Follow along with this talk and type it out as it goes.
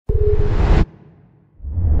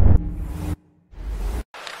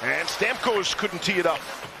Stamkos couldn't tee it up.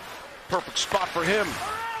 Perfect spot for him.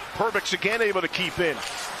 Perbix again able to keep in.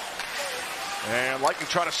 And Lightning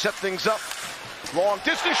try to set things up. Long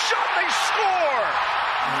distance shot, they score!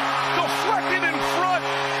 Deflected in front.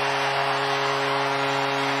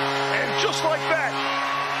 And just like that,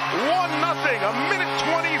 1-0, a minute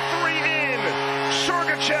 23 in.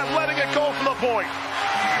 Sergachev letting it go from the point.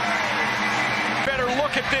 Better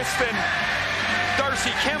look at this than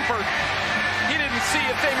Darcy Kemper. He didn't see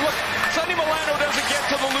a thing. Look, Sonny Milano doesn't get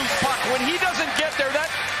to the loose puck. When he doesn't get there, that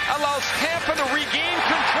allows Tampa to regain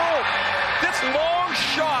control. This long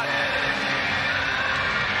shot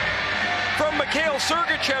from Mikhail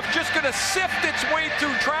Sergachev just going to sift its way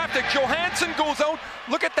through traffic. Johansson goes out.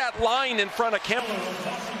 Look at that line in front of Kemper.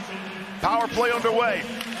 Power play underway.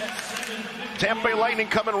 Tampa Bay Lightning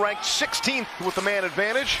coming ranked 16th with the man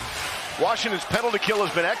advantage. Washington's penalty kill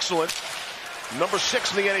has been excellent. Number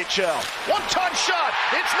 6 in the NHL. One-time shot.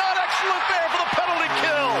 It's not excellent there for the penalty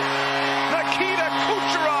kill. Nikita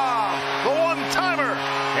Kucherov, the one-timer.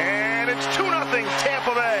 And it's 2-0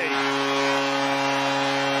 Tampa Bay.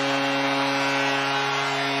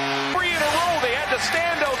 3 in a row. They had to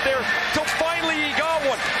stand out there till finally he got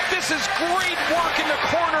one. This is great work in the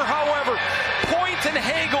corner, however. Point and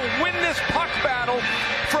Hagel win this puck battle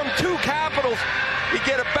from two Capitals. You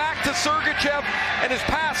get it back to Sergachev and his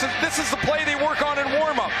passes. This is the play they work on in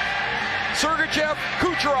warm-up. Sergachev,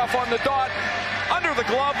 Kucherov on the dot. Under the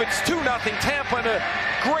glove, it's 2-0 Tampa and a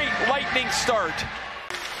great Lightning start.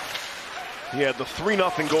 He had the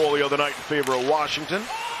 3-0 goal the other night in favor of Washington.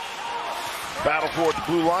 Battle for it, the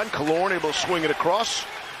blue line. Killorn able to swing it across.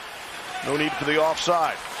 No need for the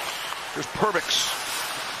offside. Here's Perbix.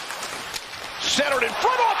 Centered in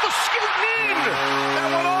front off the skate in.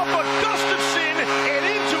 That went off of Gustafsson and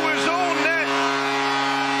into his own net.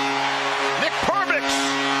 Nick Perbix,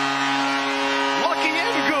 lucky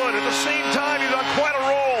and good at the same time. He's on quite a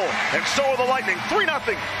roll. And so are the Lightning. 3-0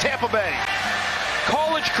 Tampa Bay.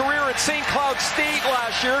 College career at St. Cloud State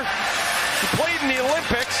last year. He played in the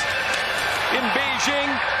Olympics in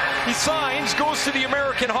Beijing. He signs, goes to the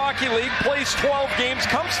American Hockey League, plays 12 games,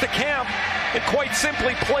 comes to camp, and quite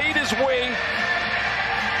simply played his way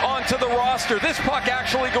onto the roster. This puck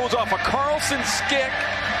actually goes off a Carlson stick,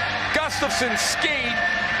 Gustafsson skate.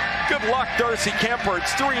 Good luck, Darcy Kemper.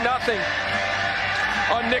 It's 3-0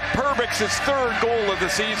 on Nick Perbix's third goal of the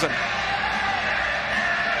season.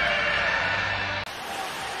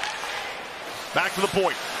 Back to the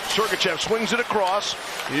point. Sergachev swings it across.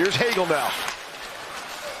 Here's Hagel now.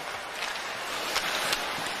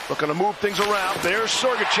 Looking to move things around. There's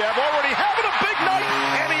Sergachev already having a big night,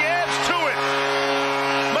 and he adds to it.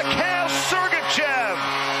 Mikhail Sergachev.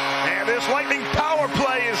 And this Lightning power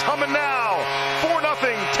play is humming now. 4-0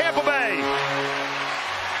 Tampa Bay.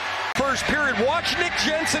 First period. Watch Nick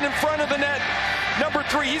Jensen in front of the net. Number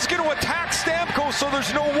 3, he's going to attack Stamkos, so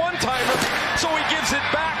there's no one-timer. So he gives it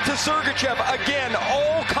back to Sergachev. Again,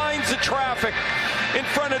 all kinds of traffic in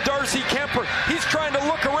front of Darcy Kemper. He's trying to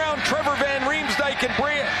look around Trevor Van Riemsdyk and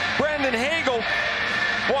Brandon Hagel.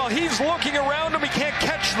 While he's looking around him, he can't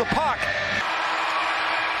catch the puck.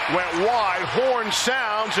 Went wide, horn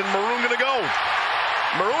sounds, and Maroon going to go.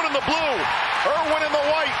 Maroon in the blue, Irwin in the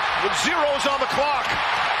white, with zeros on the clock.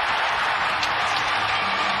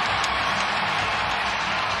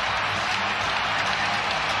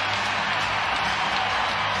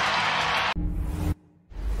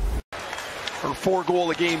 For a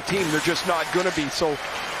 4-goal-a-game team, they're just not going to be. So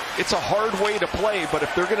it's a hard way to play, but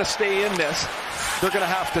if they're going to stay in this, they're going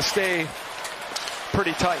to have to stay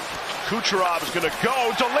pretty tight. Kucherov is going to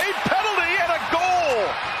go. Delayed penalty and a goal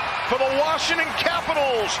for the Washington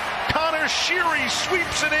Capitals. Connor Sheary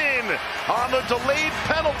sweeps it in on the delayed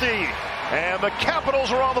penalty, and the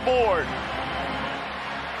Capitals are on the board.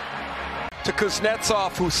 To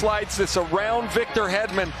Kuznetsov, who slides this around Victor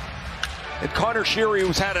Hedman. And Connor Sheary,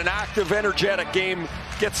 who's had an active, energetic game,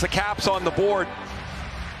 gets the Caps on the board.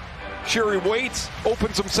 Sheary waits,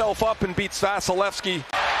 opens himself up, and beats Vasilevsky.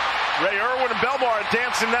 Ray Irwin and Belmar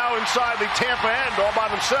dancing now inside the Tampa end all by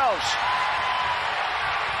themselves.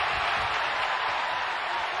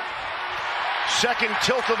 Second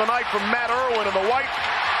tilt of the night from Matt Irwin in the white.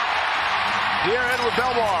 Here Edward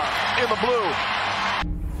Belmar in the blue.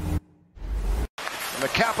 And the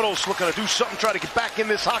Capitals looking to do something, try to get back in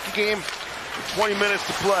this hockey game with 20 minutes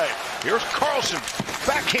to play. Here's Carlson,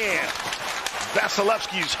 backhand.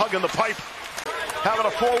 Vasilevsky's hugging the pipe. Having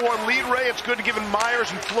a 4-1 lead, Ray. It's good to give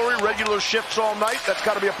Myers and Fleury regular shifts all night. That's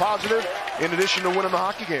got to be a positive in addition to winning the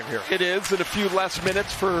hockey game here. It is, and a few less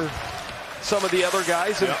minutes for some of the other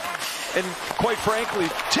guys. And, and quite frankly,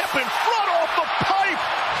 tip in front off the pipe.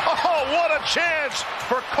 Oh, Oh, what a chance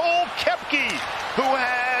for Cole Koepke, who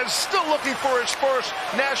has still looking for his first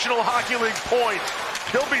National Hockey League point.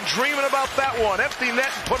 He'll be dreaming about that one. Empty net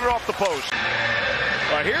and put it off the post.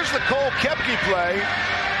 All right, here's the Cole Koepke play.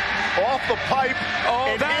 Off the pipe.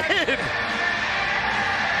 Oh, that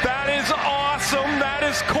is awesome. That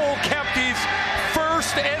is Cole Koepke's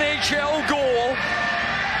first NHL goal.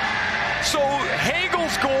 So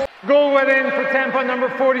Hagel's goal. Goal went in for Tampa, number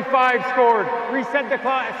 45 scored. Reset the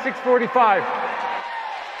clock at 6:45.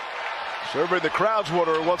 Survey the crowd's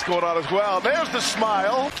wondering what's going on as well. There's the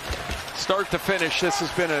smile. Start to finish, this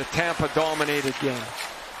has been a Tampa-dominated game.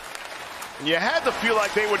 You had to feel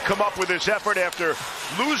like they would come up with this effort after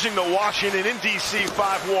losing to Washington in D.C.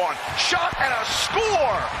 5-1. Shot and a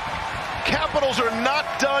score! Capitals are not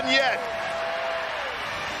done yet.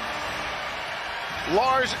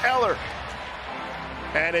 Lars Eller.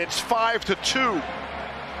 And it's 5-2.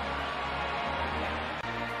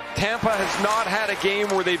 Tampa has not had a game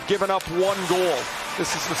where they've given up one goal.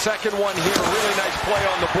 This is the second one here. A really nice play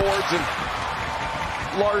on the boards,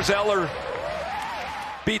 and Lars Eller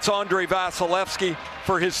beats Andrei Vasilevsky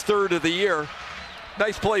for his third of the year.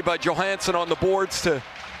 Nice play by Johansson on the boards to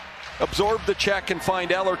absorb the check and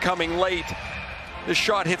find Eller coming late. This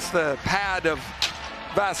shot hits the pad of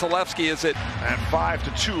Vasilevsky as it. And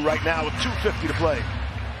 5-2 right now with 2:50 to play.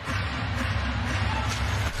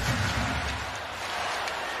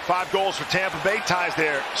 5 goals for Tampa Bay, ties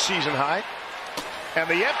their season high. And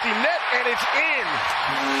the empty net, and it's in.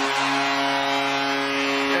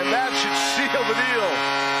 And that should seal the deal.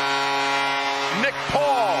 Nick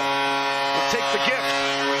Paul will take the gift.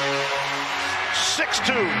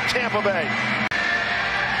 6-2, Tampa Bay.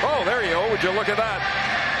 Oh, there you go. Would you look at that?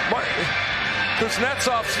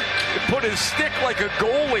 Kuznetsov put his stick like a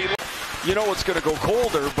goalie. You know it's going to go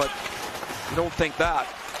colder, but you don't think that.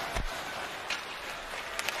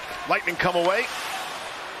 Lightning come away.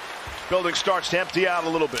 Building starts to empty out a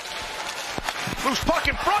little bit. Loose puck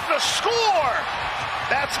in front and a score!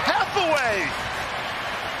 That's Hathaway.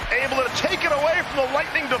 Able to take it away from the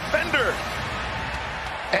Lightning defender.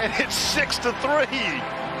 And it's 6-3.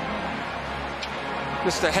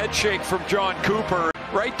 Just a head shake from John Cooper.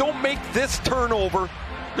 Right? Don't make this turnover.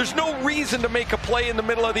 There's no reason to make a play in the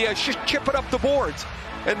middle of the ice. Just chip it up the boards.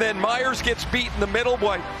 And then Myers gets beat in the middle.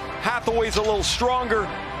 Boy, Hathaway's a little stronger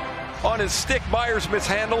on his stick. Myers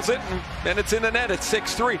mishandles it, and it's in the net. It's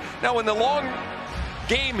 6-3. Now, in the long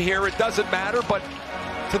game here, it doesn't matter, but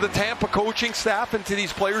to the Tampa coaching staff and to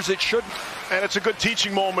these players, it should. And it's a good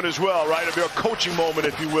teaching moment as well, right? A coaching moment,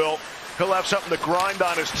 if you will. He'll have something to grind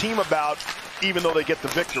on his team about, even though they get the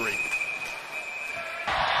victory.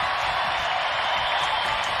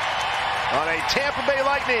 On a Tampa Bay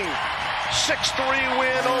Lightning 6-3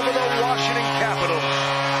 win over the Washington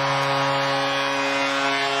Capitals.